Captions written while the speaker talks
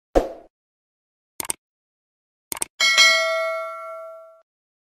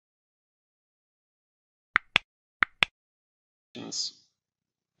convolutions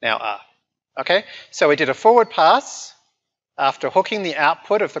now are. Okay, so we did a forward pass after hooking the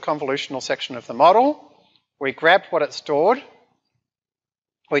output of the convolutional section of the model. We grabbed what it stored.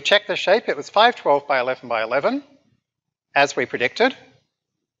 We checked the shape. It was 512 by 11 by 11, as we predicted.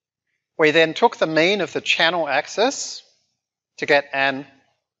 We then took the mean of the channel axis to get an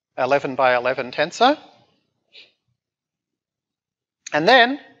 11 by 11 tensor. And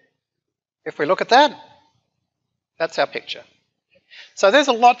then, if we look at that, that's our picture. So there's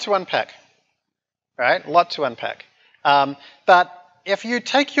a lot to unpack, right? A lot to unpack. But if you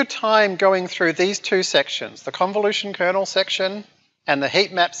take your time going through these two sections, the convolution kernel section and the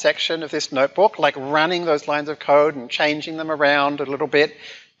heat map section of this notebook, like running those lines of code and changing them around a little bit,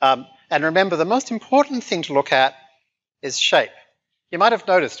 and remember, the most important thing to look at is shape. You might have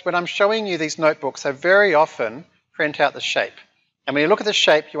noticed when I'm showing you these notebooks, I very often print out the shape. And when you look at the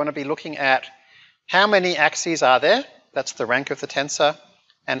shape, you want to be looking at how many axes are there, that's the rank of the tensor,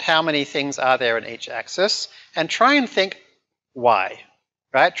 and how many things are there in each axis, and try and think why,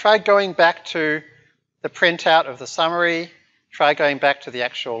 right? Try going back to the printout of the summary, try going back to the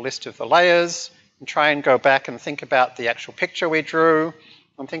actual list of the layers, and try and go back and think about the actual picture we drew,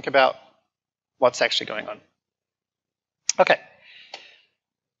 and think about what's actually going on. Okay.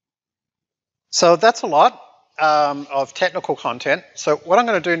 So that's a lot of technical content. So what I'm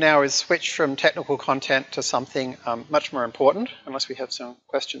going to do now is switch from technical content to something much more important, unless we have some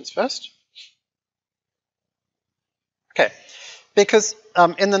questions first. Okay, because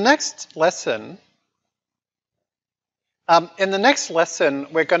in the next lesson,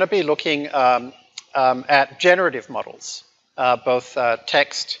 we're going to be looking at generative models, both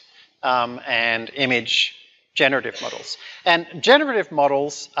text and image generative models. And generative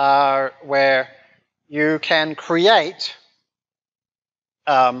models are where you can create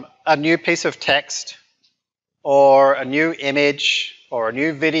a new piece of text or a new image or a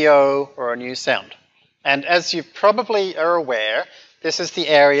new video or a new sound. And as you probably are aware, this is the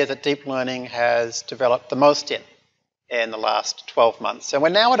area that deep learning has developed the most in the last 12 months. So we're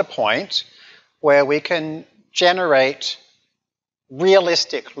now at a point where we can generate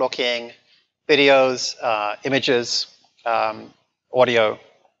realistic looking videos, images, audio,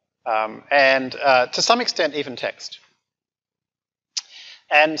 and to some extent even text.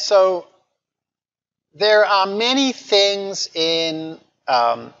 And so there are many things in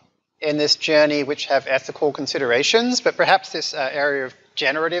this journey which have ethical considerations, but perhaps this area of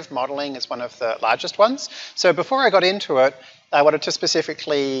generative modeling is one of the largest ones. So before I got into it, I wanted to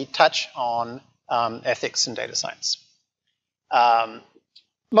specifically touch on ethics and data science.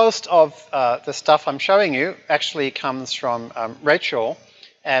 Most of the stuff I'm showing you actually comes from Rachel,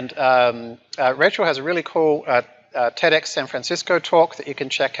 and Rachel has a really cool TEDx San Francisco talk that you can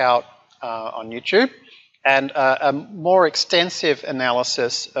check out on YouTube, and a more extensive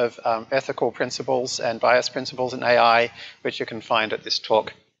analysis of ethical principles and bias principles in AI, which you can find at this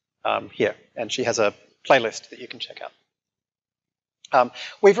talk here. And she has a playlist that you can check out.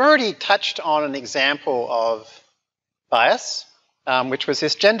 We've already touched on an example of bias, which was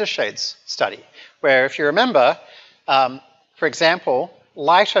this gender shades study, where if you remember, for example,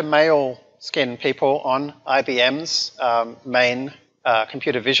 lighter male skin people on IBM's main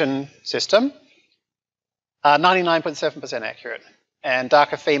computer vision system are 99.7% accurate, and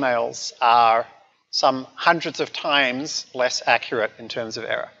darker females are some hundreds of times less accurate in terms of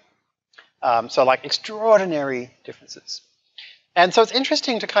error. So like extraordinary differences. And so it's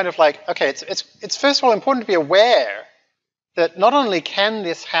interesting to kind of like, okay, it's first of all important to be aware that not only can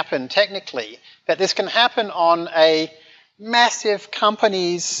this happen technically, but this can happen on a massive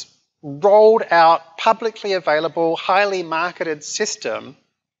company's rolled out, publicly available, highly marketed system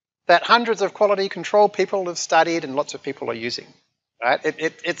that hundreds of quality control people have studied and lots of people are using, right?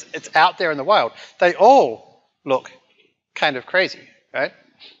 It's out there in the wild. They all look kind of crazy, right?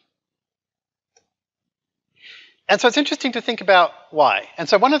 And so it's interesting to think about why. And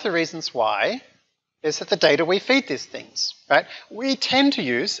so one of the reasons why is that the data we feed these things, right? We tend to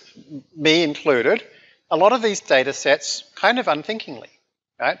use, me included, a lot of these data sets kind of unthinkingly,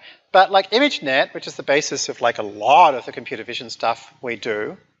 right? But like ImageNet, which is the basis of like a lot of the computer vision stuff we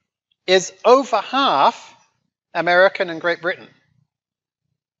do, is over half American and Great Britain,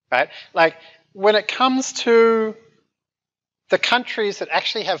 right? Like when it comes to the countries that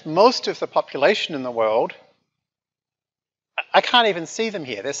actually have most of the population in the world, I can't even see them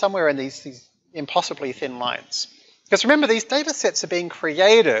here. They're somewhere in these impossibly thin lines. Because remember, these data sets are being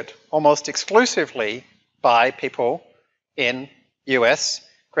created almost exclusively by people in US,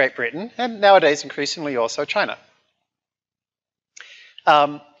 Great Britain, and nowadays increasingly also China.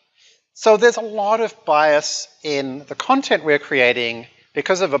 So there's a lot of bias in the content we're creating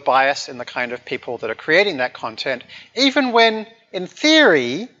because of a bias in the kind of people that are creating that content, even when, in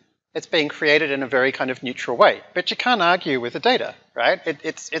theory, it's being created in a very kind of neutral way. But you can't argue with the data, right?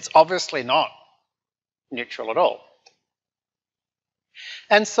 It's obviously not neutral at all.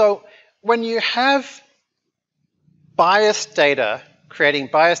 And so when you have biased data creating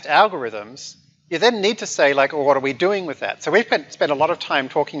biased algorithms, you then need to say, like, well, what are we doing with that? So we've spent a lot of time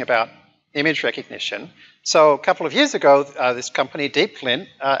talking about image recognition. So a couple of years ago, this company, DeepLint,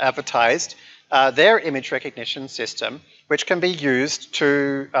 advertised their image recognition system, which can be used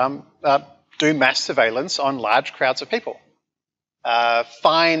to do mass surveillance on large crowds of people.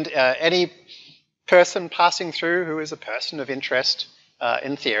 Find any person passing through who is a person of interest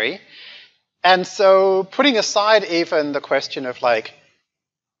in theory. And so putting aside even the question of, like,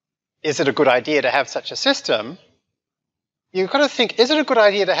 is it a good idea to have such a system? You've got to think, is it a good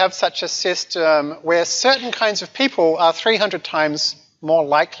idea to have such a system where certain kinds of people are 300 times more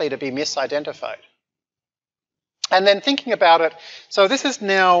likely to be misidentified? And then thinking about it, so this is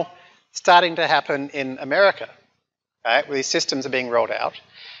now starting to happen in America, right, where these systems are being rolled out.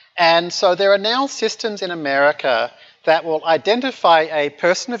 And so there are now systems in America that will identify a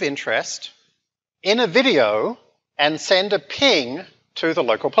person of interest in a video and send a ping to the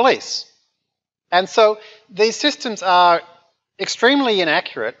local police. And so these systems are extremely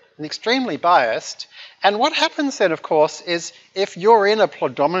inaccurate and extremely biased. And what happens then, of course, is if you're in a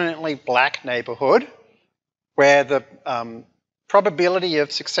predominantly black neighborhood where the probability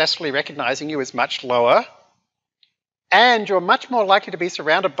of successfully recognizing you is much lower, and you're much more likely to be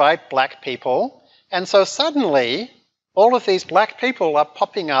surrounded by black people, and so suddenly all of these black people are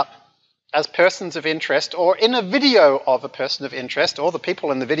popping up as persons of interest, or in a video of a person of interest, or the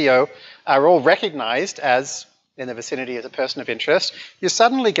people in the video are all recognized as in the vicinity of the person of interest, you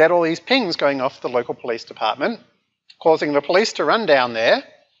suddenly get all these pings going off the local police department, causing the police to run down there,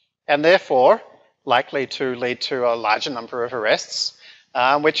 and therefore likely to lead to a larger number of arrests,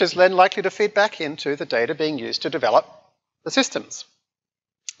 which is then likely to feed back into the data being used to develop the systems.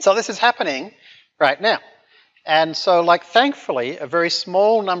 So this is happening right now. And so, like, thankfully, a very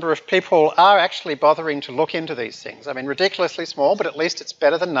small number of people are actually bothering to look into these things. I mean, ridiculously small, but at least it's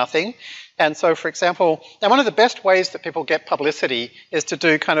better than nothing. And so, for example, and one of the best ways that people get publicity is to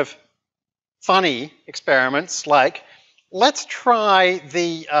do kind of funny experiments like, let's try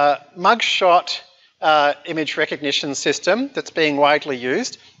the mugshot image recognition system that's being widely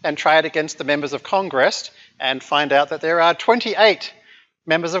used and try it against the members of Congress and find out that there are 28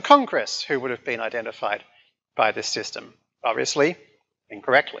 members of Congress who would have been identified by this system, obviously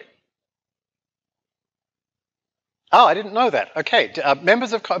incorrectly. Oh, I didn't know that. Okay,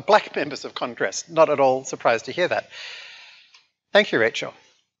 black members of Congress. Not at all surprised to hear that. Thank you, Rachel.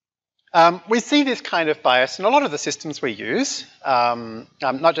 We see this kind of bias in a lot of the systems we use,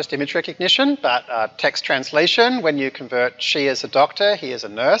 not just image recognition, but text translation. When you convert she is a doctor, he is a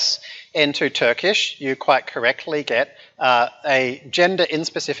nurse, into Turkish, you quite correctly get a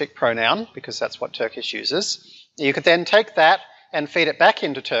gender-inspecific pronoun, because that's what Turkish uses. You could then take that and feed it back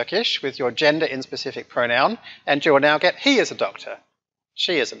into Turkish with your gender-inspecific pronoun, and you will now get he is a doctor,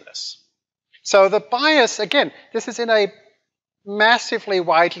 she is a nurse. So the bias, again, this is in a massively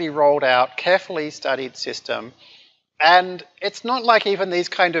widely rolled out, carefully studied system. And it's not like even these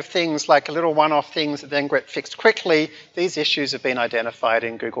kind of things, like a little one-off things that then get fixed quickly. These issues have been identified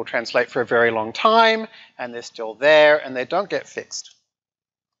in Google Translate for a very long time, and they're still there, and they don't get fixed.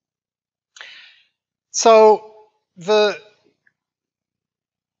 So the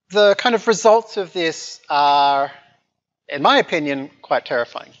kind of results of this are, in my opinion, quite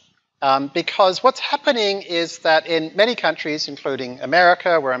terrifying. Because what's happening is that in many countries, including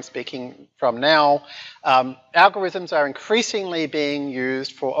America, where I'm speaking from now, algorithms are increasingly being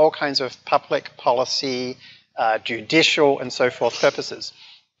used for all kinds of public policy, judicial, and so forth purposes.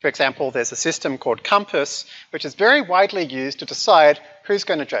 For example, there's a system called Compass, which is very widely used to decide who's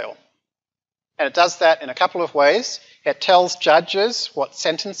going to jail. And it does that in a couple of ways. It tells judges what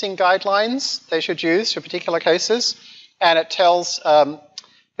sentencing guidelines they should use for particular cases, and it tells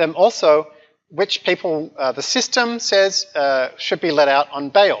them also which people the system says should be let out on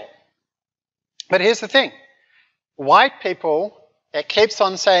bail. But here's the thing. White people, it keeps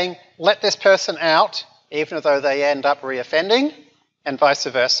on saying, let this person out, even though they end up reoffending, and vice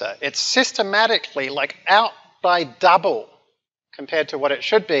versa. It's systematically like out by double compared to what it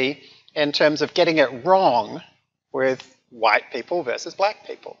should be in terms of getting it wrong with white people versus black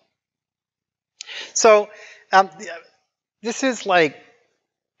people. So this is like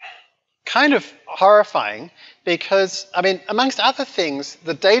kind of horrifying because, I mean, amongst other things,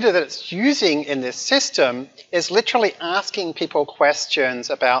 the data that it's using in this system is literally asking people questions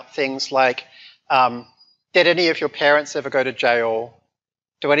about things like, did any of your parents ever go to jail?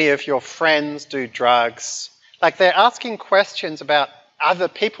 Do any of your friends do drugs? Like, they're asking questions about other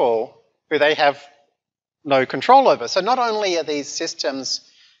people who they have no control over. So not only are these systems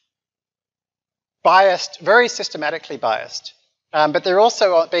biased, very systematically biased, but they're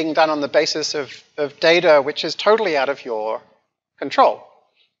also being done on the basis of data which is totally out of your control.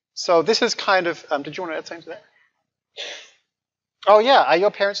 So this is kind of, did you want to add something to that? Oh yeah, are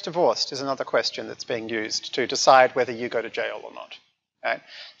your parents divorced is another question that's being used to decide whether you go to jail or not. Right?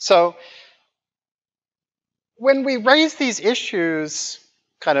 So when we raise these issues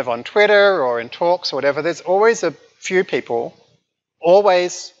kind of on Twitter or in talks or whatever, there's always a few people,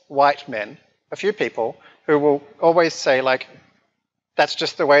 always white men, a few people who will always say like, that's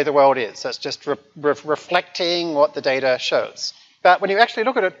just the way the world is. That's just reflecting what the data shows. But when you actually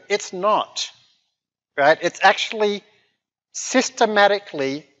look at it, it's not, right? It's actually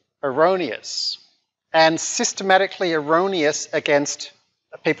systematically erroneous, and systematically erroneous against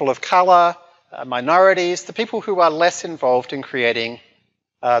people of color, minorities, the people who are less involved in creating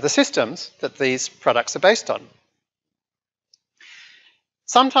the systems that these products are based on.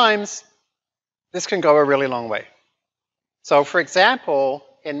 Sometimes this can go a really long way. So, for example,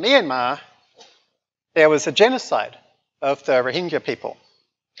 in Myanmar, there was a genocide of the Rohingya people.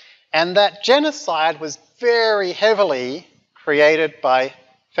 And that genocide was very heavily created by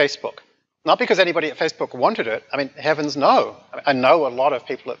Facebook. Not because anybody at Facebook wanted it. I mean, heavens no. I know a lot of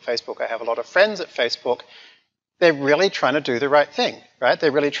people at Facebook. I have a lot of friends at Facebook. They're really trying to do the right thing, right?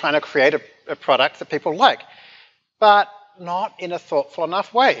 They're really trying to create a product that people like, but not in a thoughtful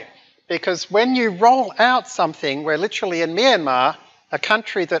enough way. Because when you roll out something where literally in Myanmar, a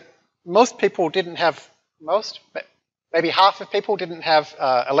country that most people didn't have, maybe half of people didn't have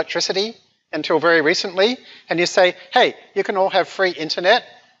electricity until very recently, and you say, hey, you can all have free internet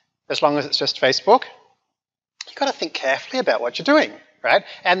as long as it's just Facebook, you've got to think carefully about what you're doing, right?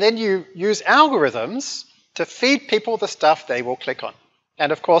 And then you use algorithms to feed people the stuff they will click on.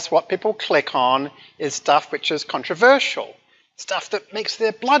 And of course, what people click on is stuff which is controversial, stuff that makes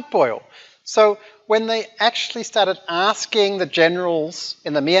their blood boil. So when they actually started asking the generals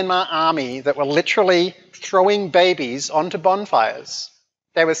in the Myanmar army that were literally throwing babies onto bonfires,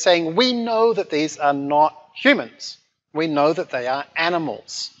 they were saying, we know that these are not humans. We know that they are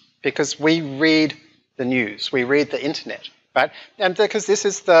animals because we read the news, we read the internet, right? And because this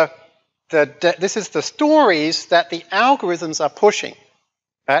is the stories that the algorithms are pushing.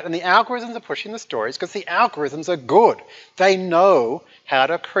 Right? And the algorithms are pushing the stories because the algorithms are good. They know how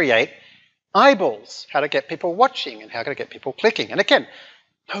to create eyeballs, how to get people watching and how to get people clicking. And again,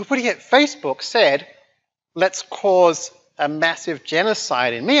 nobody at Facebook said, let's cause a massive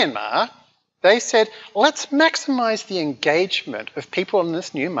genocide in Myanmar. They said, let's maximize the engagement of people in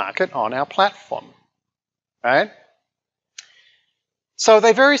this new market on our platform. Right? So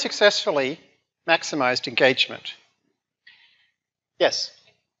they very successfully maximized engagement. Yes?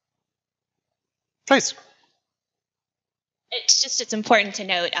 Please. It's important to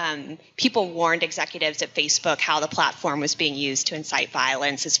note, people warned executives at Facebook how the platform was being used to incite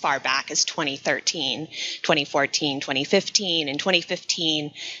violence as far back as 2013, 2014, 2015. In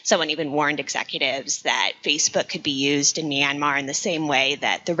 2015, someone even warned executives that Facebook could be used in Myanmar in the same way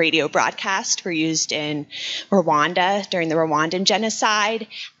that the radio broadcasts were used in Rwanda during the Rwandan genocide.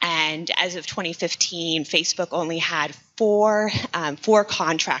 And as of 2015, Facebook only had four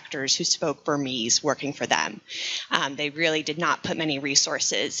contractors who spoke Burmese working for them. They really did not put many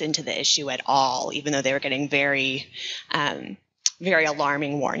resources into the issue at all, even though they were getting very, very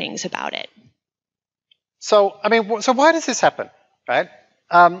alarming warnings about it. So, I mean, so why does this happen, right?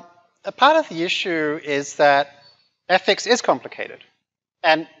 A part of the issue is that ethics is complicated.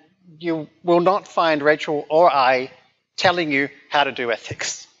 And you will not find Rachel or I telling you how to do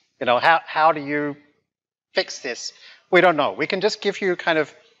ethics. You know, how do you fix this? We don't know. We can just give you kind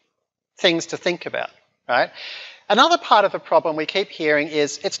of things to think about, right? Another part of the problem we keep hearing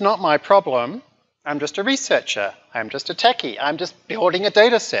is, it's not my problem. I'm just a researcher. I'm just a techie. I'm just building a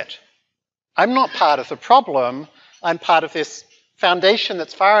data set. I'm not part of the problem. I'm part of this foundation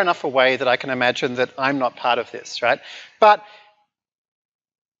that's far enough away that I can imagine that I'm not part of this, right? But,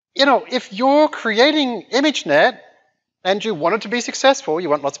 you know, if you're creating ImageNet, and you want it to be successful, you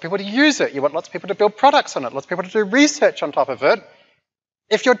want lots of people to use it, you want lots of people to build products on it, lots of people to do research on top of it.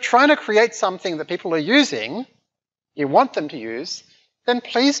 If you're trying to create something that people are using, you want them to use, then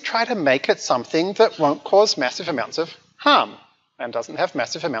please try to make it something that won't cause massive amounts of harm, and doesn't have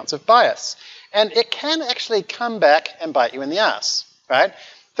massive amounts of bias. And it can actually come back and bite you in the ass, right?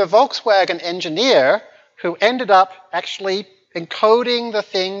 The Volkswagen engineer who ended up actually encoding the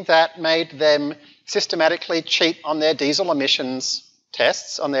thing that made them systematically cheat on their diesel emissions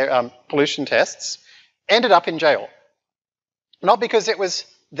tests, on their pollution tests, ended up in jail. Not because it was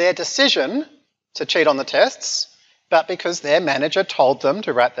their decision to cheat on the tests, but because their manager told them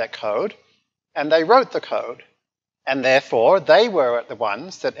to write that code, and they wrote the code. And therefore, they were the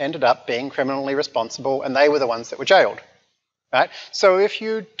ones that ended up being criminally responsible, and they were the ones that were jailed. Right? So if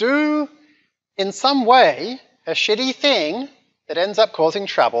you do, in some way, a shitty thing that ends up causing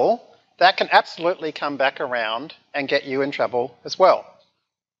trouble, that can absolutely come back around and get you in trouble as well.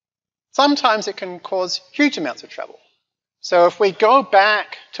 Sometimes it can cause huge amounts of trouble. So if we go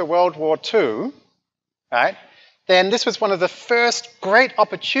back to World War II, right, then this was one of the first great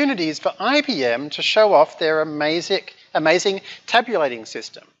opportunities for IBM to show off their amazing tabulating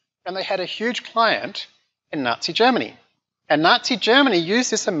system. And they had a huge client in Nazi Germany. And Nazi Germany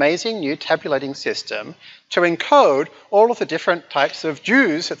used this amazing new tabulating system to encode all of the different types of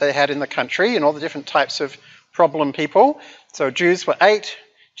Jews that they had in the country and all the different types of problem people. So Jews were 8,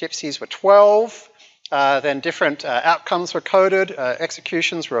 Gypsies were 12, then different outcomes were coded.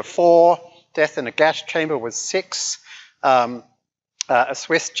 Executions were 4, death in a gas chamber was 6. A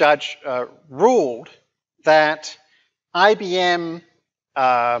Swiss judge ruled that IBM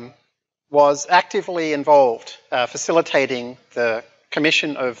was actively involved, facilitating the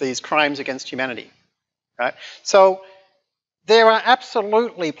commission of these crimes against humanity. Right? So there are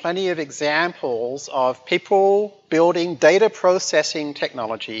absolutely plenty of examples of people building data processing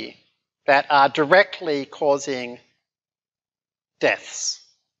technology that are directly causing deaths,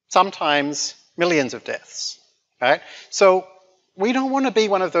 sometimes millions of deaths. Right? So we don't want to be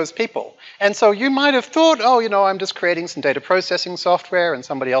one of those people. And so you might have thought, oh, you know, I'm just creating some data processing software, and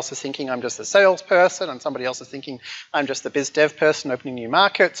somebody else is thinking I'm just a salesperson, and somebody else is thinking I'm just the biz dev person opening new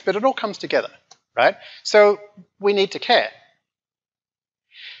markets, but it all comes together, right? So we need to care.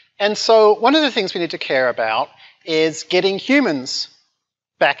 And so one of the things we need to care about is getting humans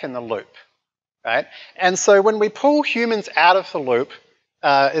back in the loop, right? And so when we pull humans out of the loop,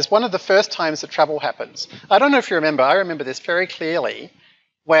 is one of the first times that trouble happens. I don't know if you remember, I remember this very clearly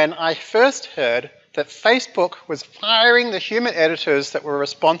when I first heard that Facebook was firing the human editors that were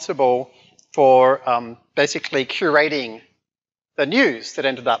responsible for basically curating the news that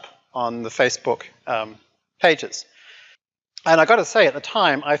ended up on the Facebook pages. And I got to say, at the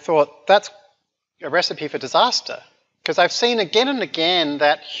time, I thought that's a recipe for disaster, because I've seen again and again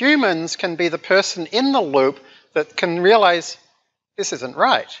that humans can be the person in the loop that can realize this isn't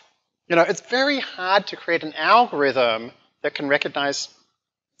right. You know, it's very hard to create an algorithm that can recognize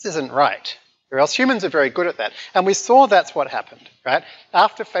this isn't right, or else humans are very good at that. And we saw that's what happened, right?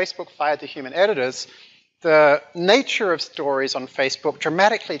 After Facebook fired the human editors, the nature of stories on Facebook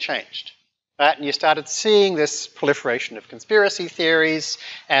dramatically changed, right? And you started seeing this proliferation of conspiracy theories,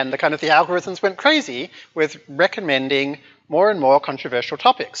 and the algorithms went crazy with recommending more and more controversial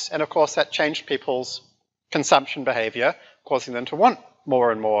topics. And of course, that changed people's consumption behavior, causing them to want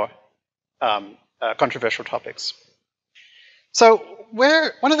more and more controversial topics. So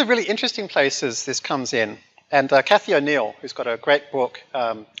one of the really interesting places this comes in, and Cathy O'Neill, who's got a great book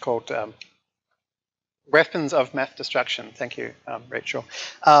called Weapons of Math Destruction, thank you, Rachel,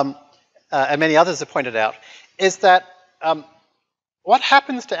 and many others have pointed out, is that what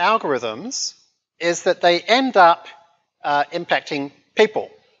happens to algorithms is that they end up impacting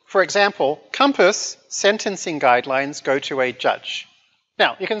people. For example, Compass sentencing guidelines go to a judge.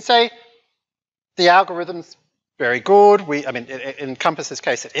 Now, you can say the algorithm's very good. In Compass's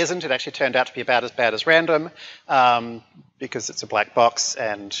case, it isn't. It actually turned out to be about as bad as random because it's a black box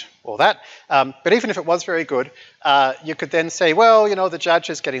and all that. But even if it was very good, you could then say, well, you know, the judge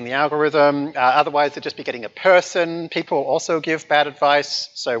is getting the algorithm. Otherwise, they'd just be getting a person. People also give bad advice.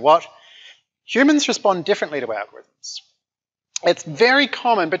 So what? Humans respond differently to algorithms. It's very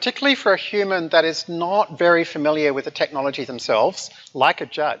common, particularly for a human that is not very familiar with the technology themselves, like a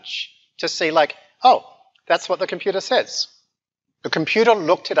judge, to see like, oh, that's what the computer says. The computer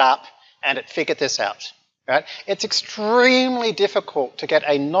looked it up and it figured this out. Right? It's extremely difficult to get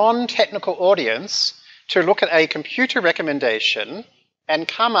a non-technical audience to look at a computer recommendation and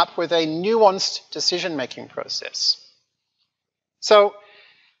come up with a nuanced decision-making process. So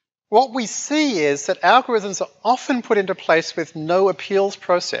what we see is that algorithms are often put into place with no appeals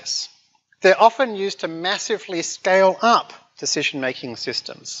process. They're often used to massively scale up decision-making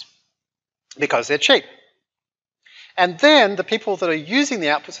systems because they're cheap. And then the people that are using the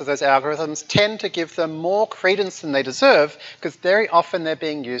outputs of those algorithms tend to give them more credence than they deserve, because very often they're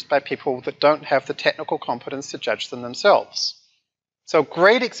being used by people that don't have the technical competence to judge them themselves. So a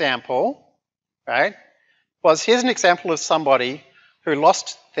great example, right, was here's an example of somebody who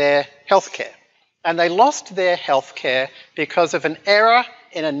lost their healthcare. And they lost their healthcare because of an error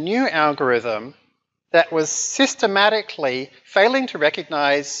in a new algorithm that was systematically failing to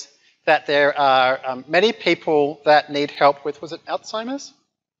recognize that there are many people that need help with, was it Alzheimer's?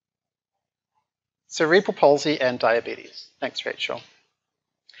 Cerebral palsy and diabetes. Thanks, Rachel.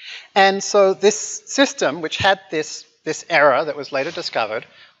 And so this system, which had this error that was later discovered,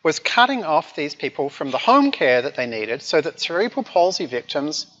 was cutting off these people from the home care that they needed so that cerebral palsy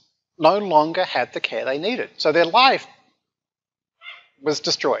victims no longer had the care they needed. So their life was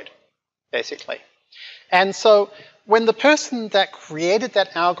destroyed, basically. And so when the person that created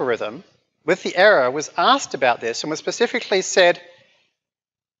that algorithm with the error was asked about this and was specifically said,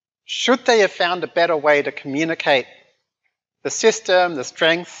 should they have found a better way to communicate the system, the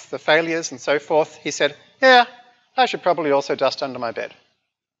strengths, the failures, and so forth, he said, yeah, I should probably also dust under my bed.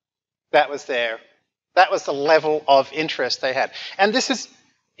 That was the level of interest they had. And this is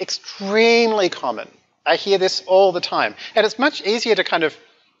extremely common. I hear this all the time. And it's much easier to kind of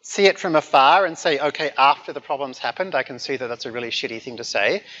see it from afar and say, okay, after the problem's happened, I can see that that's a really shitty thing to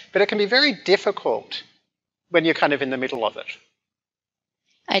say. But it can be very difficult when you're kind of in the middle of it.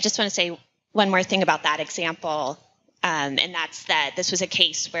 I just want to say one more thing about that example. And that's that this was a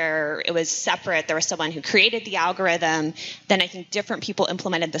case where it was separate. There was someone who created the algorithm. Then I think different people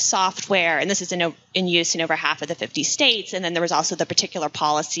implemented the software. And this is in use in over half of the 50 states. And then there was also the particular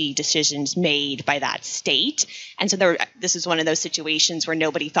policy decisions made by that state. And so this is one of those situations where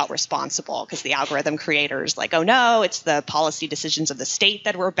nobody felt responsible because the algorithm creators like, oh no, it's the policy decisions of the state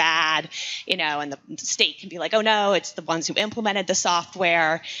that were bad, and the state can be like, oh no, it's the ones who implemented the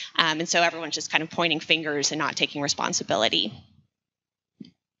software. And so everyone's just kind of pointing fingers and not taking responsibility.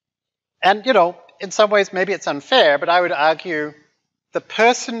 And, in some ways maybe it's unfair, but I would argue the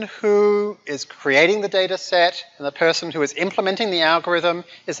person who is creating the data set and the person who is implementing the algorithm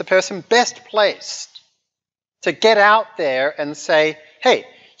is the person best placed to get out there and say, hey,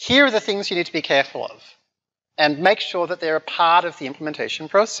 here are the things you need to be careful of, and make sure that they're a part of the implementation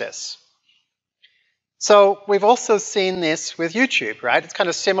process. So we've also seen this with YouTube, right? It's kind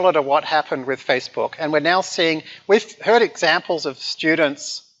of similar to what happened with Facebook. And we're now seeing, we've heard examples of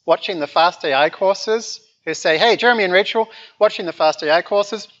students watching the Fast AI courses who say, hey, Jeremy and Rachel, watching the Fast AI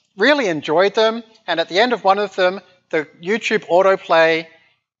courses, really enjoyed them. And at the end of one of them, the YouTube autoplay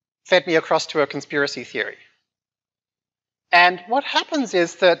fed me across to a conspiracy theory. And what happens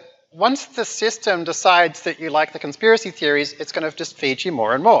is that once the system decides that you like the conspiracy theories, it's going to just feed you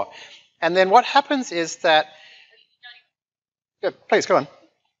more and more. And then what happens is that, yeah, please go on.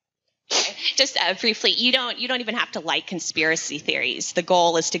 Just briefly, you don't even have to like conspiracy theories. The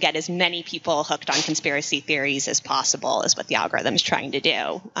goal is to get as many people hooked on conspiracy theories as possible, is what the algorithm is trying to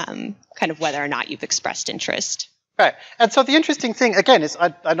do, kind of whether or not you've expressed interest. Right. And so the interesting thing, again, is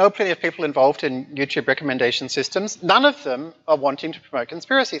I know plenty of people involved in YouTube recommendation systems. None of them are wanting to promote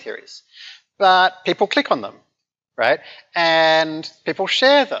conspiracy theories. But people click on them, right? And people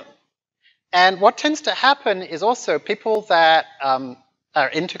share them. And what tends to happen is also people that are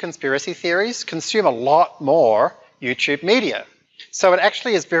into conspiracy theories consume a lot more YouTube media. So it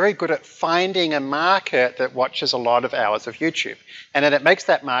actually is very good at finding a market that watches a lot of hours of YouTube. And then it makes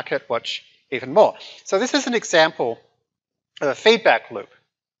that market watch even more. So this is an example of a feedback loop.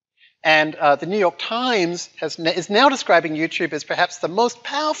 And the New York Times is now describing YouTube as perhaps the most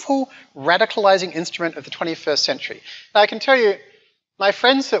powerful radicalizing instrument of the 21st century. Now I can tell you, my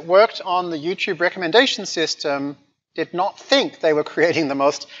friends that worked on the YouTube recommendation system did not think they were creating the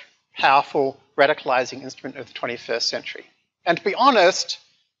most powerful radicalizing instrument of the 21st century. And to be honest,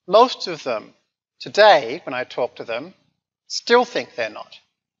 most of them today, when I talk to them, still think they're not.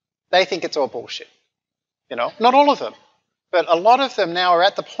 They think it's all bullshit. Not all of them, but a lot of them now are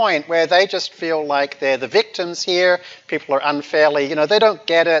at the point where they just feel like they're the victims here. People are unfairly, they don't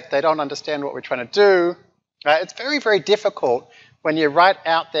get it. They don't understand what we're trying to do. It's very, very difficult when you're right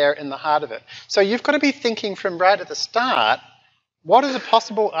out there in the heart of it. So you've got to be thinking from right at the start, what are the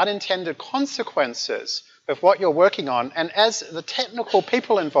possible unintended consequences of what you're working on? And as the technical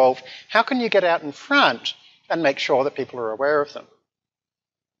people involved, how can you get out in front and make sure that people are aware of them?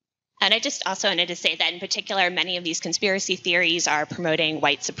 And I just also wanted to say that in particular, many of these conspiracy theories are promoting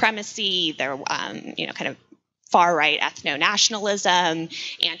white supremacy. They're, kind of far-right ethno-nationalism,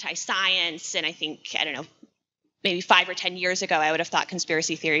 anti-science, and I think, maybe 5 or 10 years ago, I would have thought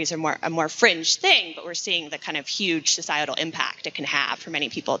conspiracy theories are a more fringe thing, but we're seeing the kind of huge societal impact it can have for many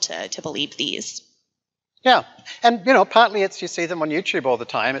people to believe these. Yeah, and partly it's you see them on YouTube all the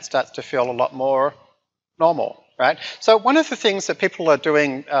time, it starts to feel a lot more normal, right? So one of the things that people are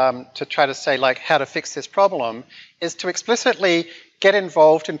doing to try to say like how to fix this problem is to explicitly get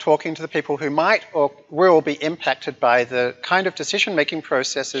involved in talking to the people who might or will be impacted by the kind of decision-making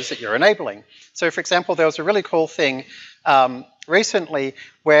processes that you're enabling. So for example, there was a really cool thing recently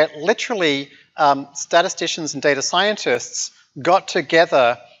where literally statisticians and data scientists got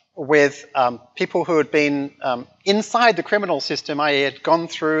together with people who had been inside the criminal system, i.e. had gone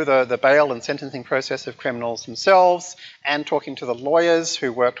through the bail and sentencing process of criminals themselves, and talking to the lawyers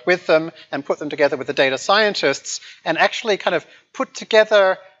who worked with them, and put them together with the data scientists, and actually kind of put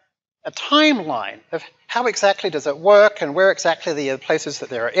together a timeline of how exactly does it work, and where exactly the places that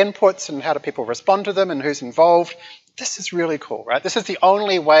there are inputs, and how do people respond to them, and who's involved. This is really cool, right? This is the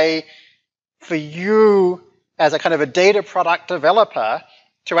only way for you as a kind of a data product developer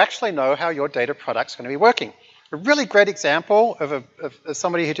to actually know how your data product's going to be working. A really great example of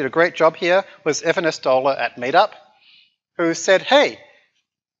somebody who did a great job here was Evan Estola at Meetup, who said, hey,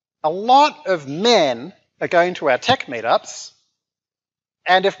 a lot of men are going to our tech meetups,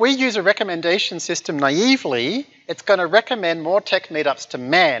 and if we use a recommendation system naively, it's going to recommend more tech meetups to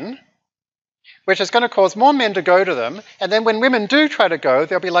men, which is going to cause more men to go to them, and then when women do try to go,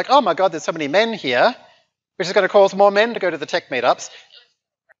 they'll be like, oh my God, there's so many men here, which is going to cause more men to go to the tech meetups.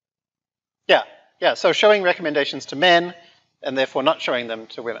 Yeah, so showing recommendations to men and therefore not showing them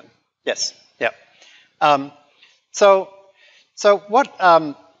to women. Yes, yeah. So what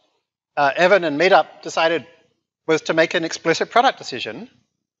Evan and Meetup decided was to make an explicit product decision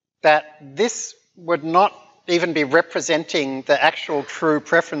that this would not even be representing the actual true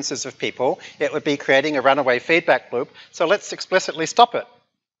preferences of people. It would be creating a runaway feedback loop. So let's explicitly stop it,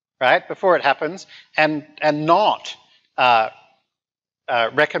 right, before it happens, and not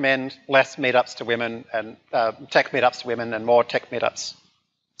recommend less meetups to women and tech meetups to women and more tech meetups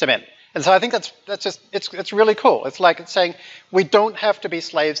to men. And so I think that's just, it's really cool. It's like it's saying we don't have to be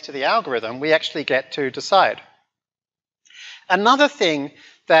slaves to the algorithm, we actually get to decide. Another thing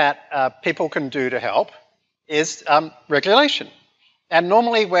that people can do to help is regulation. And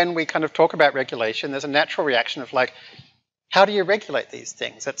normally when we kind of talk about regulation, there's a natural reaction of like, how do you regulate these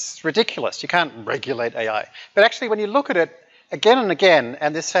things? It's ridiculous, you can't regulate AI. But actually when you look at it again and again,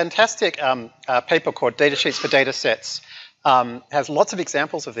 and this fantastic paper called Datasheets for Datasets has lots of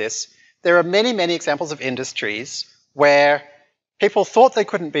examples of this. There are many, many examples of industries where people thought they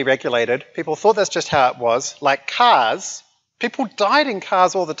couldn't be regulated. People thought that's just how it was. Like cars, people died in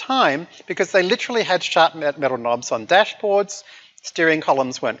cars all the time because they literally had sharp metal knobs on dashboards. Steering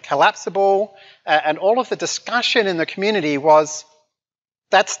columns weren't collapsible. And all of the discussion in the community was,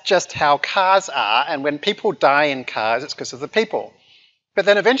 that's just how cars are, and when people die in cars, it's because of the people. But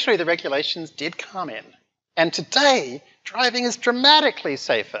then eventually the regulations did come in. And today, driving is dramatically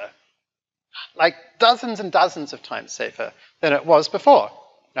safer, like dozens and dozens of times safer than it was before,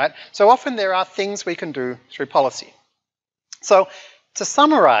 right? So often there are things we can do through policy. So to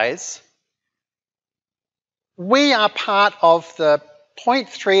summarize, we are part of the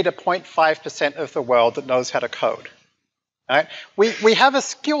 0.3 to 0.5% of the world that knows how to code. Right? We have a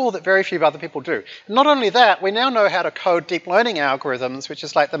skill that very few other people do. Not only that, we now know how to code deep learning algorithms, which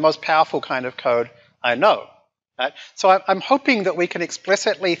is like the most powerful kind of code I know. Right? So I'm hoping that we can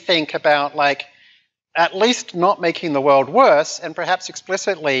explicitly think about like at least not making the world worse and perhaps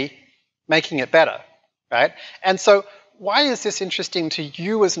explicitly making it better. Right? And so why is this interesting to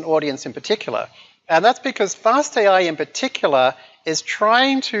you as an audience in particular? And that's because Fast AI in particular is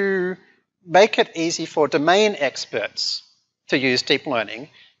trying to make it easy for domain experts to use deep learning.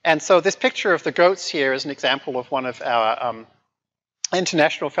 And so this picture of the goats here is an example of one of our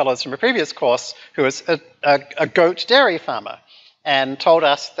international fellows from a previous course who was a goat dairy farmer and told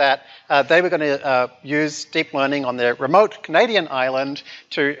us that they were going to use deep learning on their remote Canadian island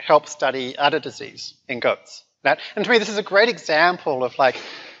to help study udder disease in goats. Right? And to me, this is a great example of like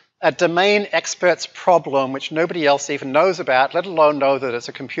a domain expert's problem which nobody else even knows about, let alone know that it's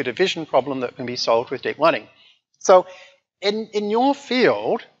a computer vision problem that can be solved with deep learning. So in your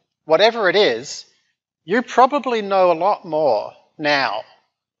field, whatever it is, you probably know a lot more now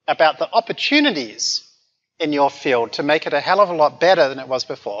about the opportunities in your field to make it a hell of a lot better than it was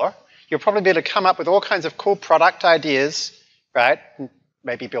before. You'll probably be able to come up with all kinds of cool product ideas, right?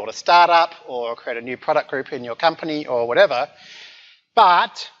 Maybe build a startup or create a new product group in your company or whatever.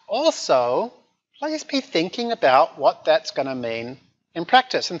 But also, please be thinking about what that's going to mean in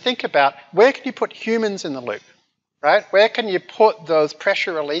practice and think about where can you put humans in the loop, right? Where can you put those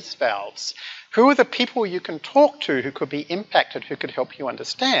pressure release valves? Who are the people you can talk to who could be impacted, who could help you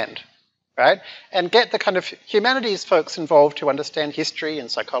understand, right? And get the kind of humanities folks involved to understand history and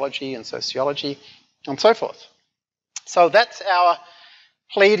psychology and sociology and so forth. So that's our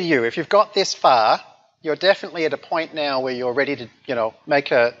plea to you. If you've got this far, you're definitely at a point now where you're ready to,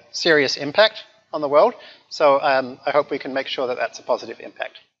 make a serious impact on the world. So I hope we can make sure that that's a positive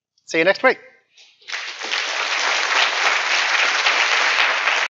impact. See you next week.